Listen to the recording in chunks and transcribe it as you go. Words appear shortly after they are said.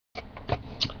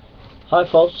Hi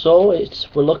folks, so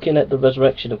we're looking at the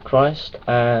resurrection of Christ,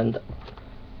 and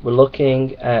we're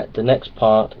looking at the next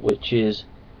part, which is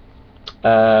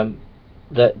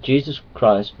that Jesus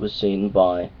Christ was seen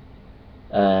by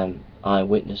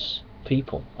eyewitness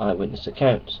people, eyewitness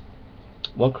accounts.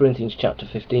 1 Corinthians chapter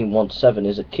 15, 1-7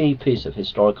 is a key piece of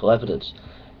historical evidence.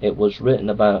 It was written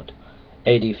about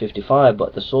AD 55,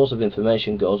 but the source of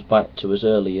information goes back to as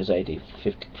early as AD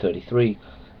 33.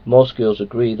 Most scholars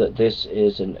agree that this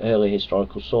is an early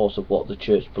historical source of what the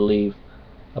church believed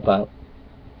about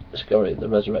the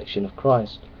resurrection of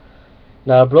Christ.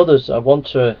 Now, brothers, I want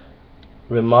to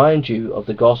remind you of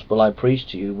the gospel I preached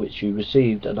to you, which you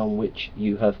received, and on which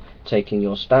you have taken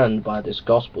your stand. By this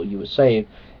gospel you were saved,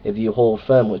 if you hold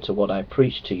firmly to what I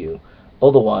preached to you.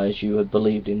 Otherwise you had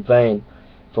believed in vain.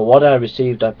 For what I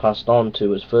received I passed on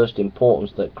to as first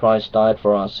importance, that Christ died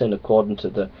for our sin according to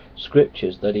the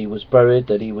Scriptures, that he was buried,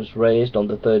 that he was raised on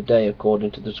the third day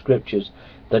according to the Scriptures,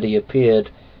 that he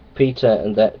appeared Peter,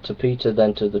 and that to Peter,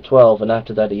 then to the 12, and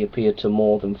after that he appeared to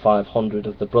more than 500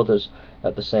 of the brothers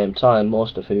at the same time,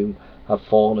 most of whom have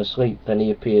fallen asleep. Then he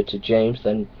appeared to James,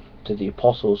 then to the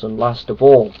apostles, and last of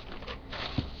all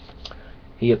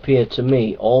he appeared to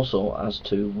me also as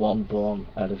to one born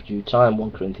out of due time.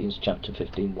 1 Corinthians chapter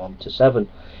 15, 1-7.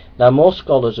 Now, most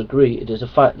scholars agree it is a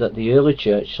fact that the early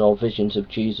church saw visions of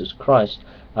Jesus Christ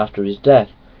after his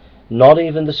death. Not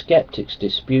even the skeptics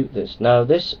dispute this. Now,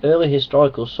 this early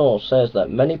historical source says that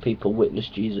many people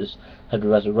witnessed Jesus had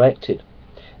resurrected.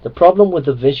 The problem with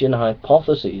the vision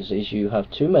hypothesis is you have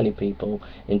too many people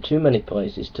in too many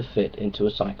places to fit into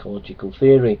a psychological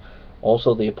theory.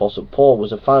 Also, the Apostle Paul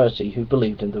was a Pharisee who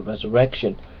believed in the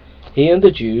resurrection. He and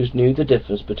the Jews knew the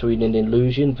difference between an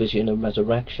illusion, vision, and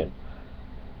resurrection.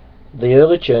 The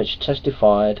early church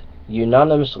testified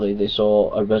unanimously they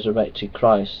saw a resurrected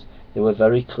Christ. They were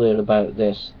very clear about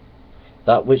this.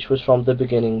 That which was from the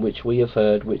beginning, which we have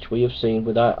heard, which we have seen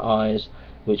with our eyes,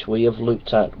 which we have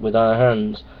looked at with our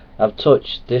hands, have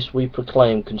touched, this we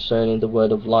proclaim concerning the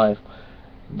word of life.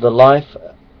 The life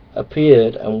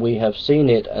appeared, and we have seen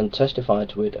it and testified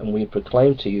to it, and we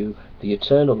proclaim to you the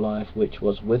eternal life which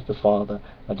was with the Father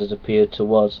and has appeared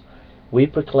to us. We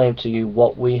proclaim to you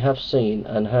what we have seen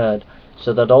and heard,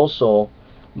 so that also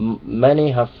you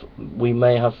may have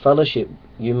fellowship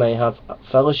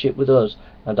with us,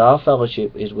 and our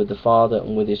fellowship is with the Father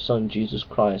and with his Son Jesus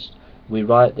Christ. We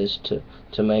write this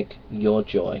to make your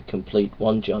joy complete.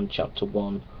 1 John chapter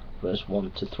 1 verse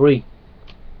 1-3.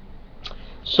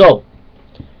 So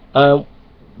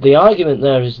the argument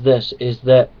there is this, is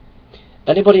that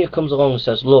anybody who comes along and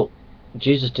says, look,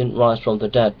 Jesus didn't rise from the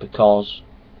dead because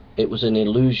it was an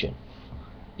illusion,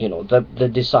 you know, the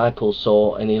disciples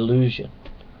saw an illusion.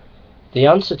 The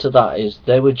answer to that is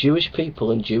they were Jewish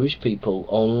people, and Jewish people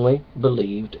only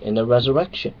believed in a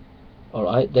resurrection.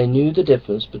 Alright, they knew the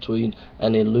difference between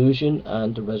an illusion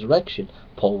and a resurrection.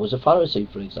 Paul was a Pharisee,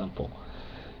 for example.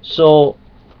 So,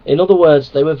 in other words,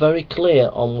 they were very clear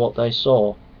on what they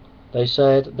saw. They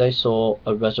said they saw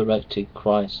a resurrected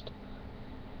Christ.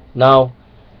 Now,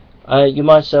 you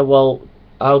might say, well,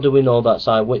 how do we know that's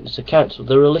eyewitness accounts? Well,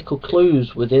 there are little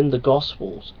clues within the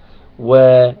Gospels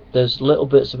where there's little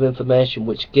bits of information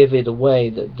which give it away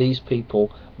that these people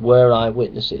were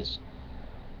eyewitnesses.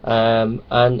 And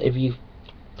if you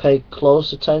pay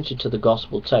close attention to the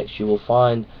Gospel text, you will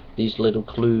find these little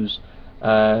clues.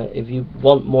 If you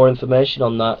want more information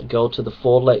on that, go to the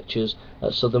 4 lectures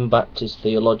at Southern Baptist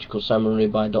Theological Seminary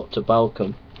by Dr.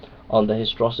 Balcom on the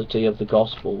historicity of the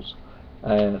Gospels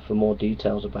for more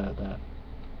details about that.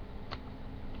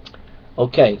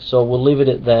 Okay, so we'll leave it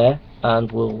at there,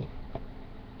 and we'll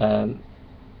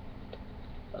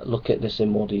look at this in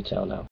more detail now.